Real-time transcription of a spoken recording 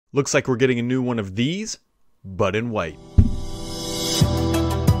Looks like we're getting a new one of these, but in white.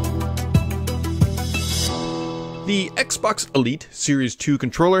 The Xbox Elite Series 2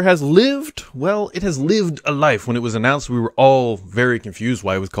 controller has lived, well, it has lived a life. When it was announced, we were all very confused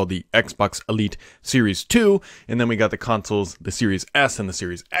why it was called the Xbox Elite Series 2, and then we got the consoles, the Series S and the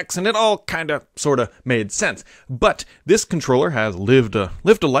Series X, and it all kinda, sorta made sense. But this controller has lived a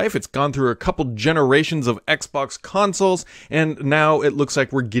life. It's gone through a couple generations of Xbox consoles, and now it looks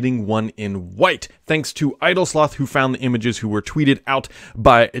like we're getting one in white, thanks to Idlesloth, who found the images, who were tweeted out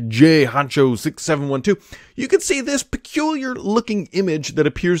by jhancho6712. You can see this peculiar looking image that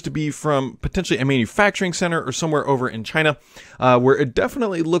appears to be from potentially a manufacturing center or somewhere over in China, where it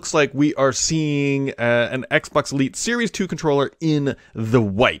definitely looks like we are seeing an Xbox Elite Series 2 controller in the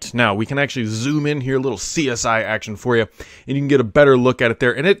white. Now, we can actually zoom in here, a little CSI action for you, and you can get a better look at it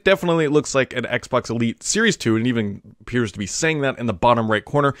there. And it definitely looks like an Xbox Elite Series 2, and even appears to be saying that in the bottom right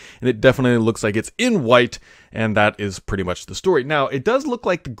corner, and it definitely looks like it's in white, and that is pretty much the story. Now, it does look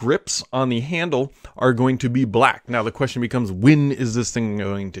like the grips on the handle are going to be black. Now, the question becomes, when is this thing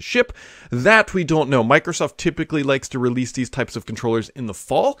going to ship? That we don't know. Microsoft typically likes to release these types of controllers in the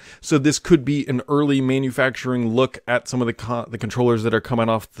fall, so this could be an early manufacturing look at some of the controllers that are coming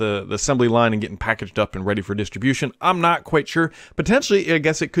off the assembly line and getting packaged up and ready for distribution. I'm not quite sure. Potentially, I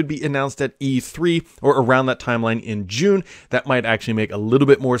guess it could be announced at E3 or around that timeline in June. That might actually make a little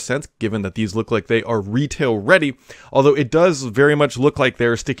bit more sense, given that these look like they are retail ready, although it does very much look like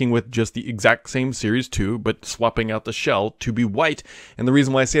they're sticking with just the exact same Series 2, but swapping out the shell to be white. And the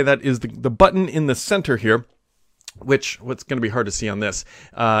reason why I say that is the button in the center here, which what's going to be hard to see on this,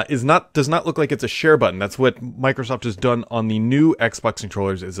 does not look like it's a share button. That's what Microsoft has done on the new Xbox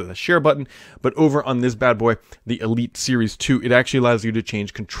controllers, is a share button. But over on this bad boy, the Elite Series 2, it actually allows you to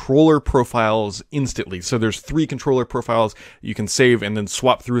change controller profiles instantly. So there's 3 controller profiles you can save and then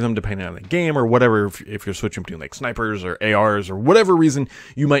swap through them depending on the game or whatever. If you're switching between like snipers or ARs or whatever reason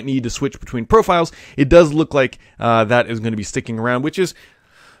you might need to switch between profiles, it does look like that is going to be sticking around, which is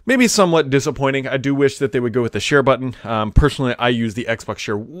maybe somewhat disappointing. I do wish that they would go with the share button. Personally, I use the Xbox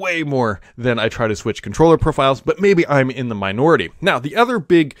Share way more than I try to switch controller profiles, but maybe I'm in the minority. Now, the other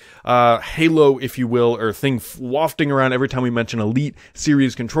big halo, if you will, or thing wafting around every time we mention Elite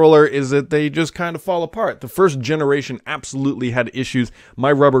Series controller is that they just kind of fall apart. The first generation absolutely had issues.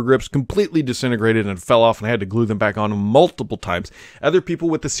 My rubber grips completely disintegrated and fell off, and I had to glue them back on multiple times. Other people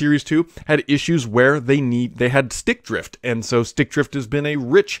with the Series 2 had issues where they had stick drift, and so stick drift has been a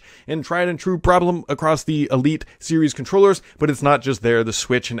rich and tried and true problem across the Elite Series controllers, but it's not just there. The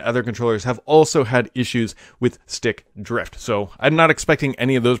Switch and other controllers have also had issues with stick drift. So I'm not expecting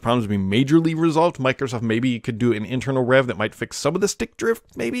any of those problems to be majorly resolved. Microsoft maybe could do an internal rev that might fix some of the stick drift,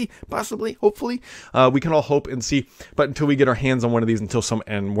 maybe, possibly, hopefully. We can all hope and see, but until we get our hands on one of these,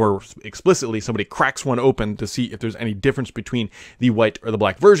 and more explicitly, somebody cracks one open to see if there's any difference between the white or the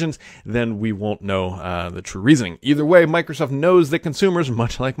black versions, then we won't know the true reasoning. Either way, Microsoft knows that consumers,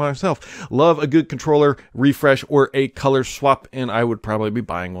 much like myself, love a good controller refresh or a color swap, and I would probably be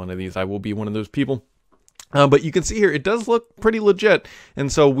buying one of these. I will be one of those people. But you can see here, it does look pretty legit, and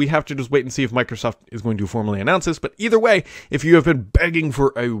so we have to just wait and see if Microsoft is going to formally announce this. But either way, if you have been begging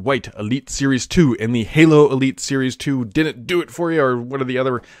for a white Elite Series 2 and the Halo Elite Series 2 didn't do it for you, or what are the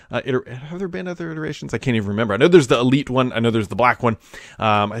other, have there been other iterations? I can't even remember. I know there's the Elite one, I know there's the black one.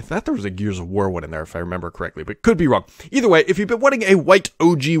 I thought there was a Gears of War one in there, if I remember correctly, but could be wrong. Either way, if you've been wanting a white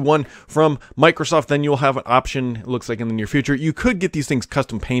OG one from Microsoft, then you'll have an option, it looks like in the near future. You could get these things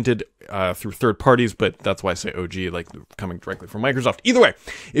custom painted through third parties, but that's why I say OG, like coming directly from Microsoft. Either way,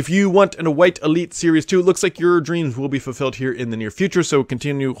 if you want a white Elite Series 2, it looks like your dreams will be fulfilled here in the near future, so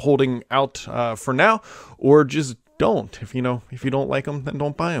continue holding out for now, or just don't. If you don't like them, then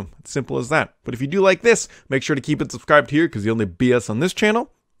don't buy them. It's simple as that. But if you do like this, make sure to keep it subscribed here, because the only BS on this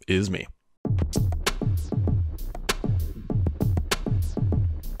channel is me.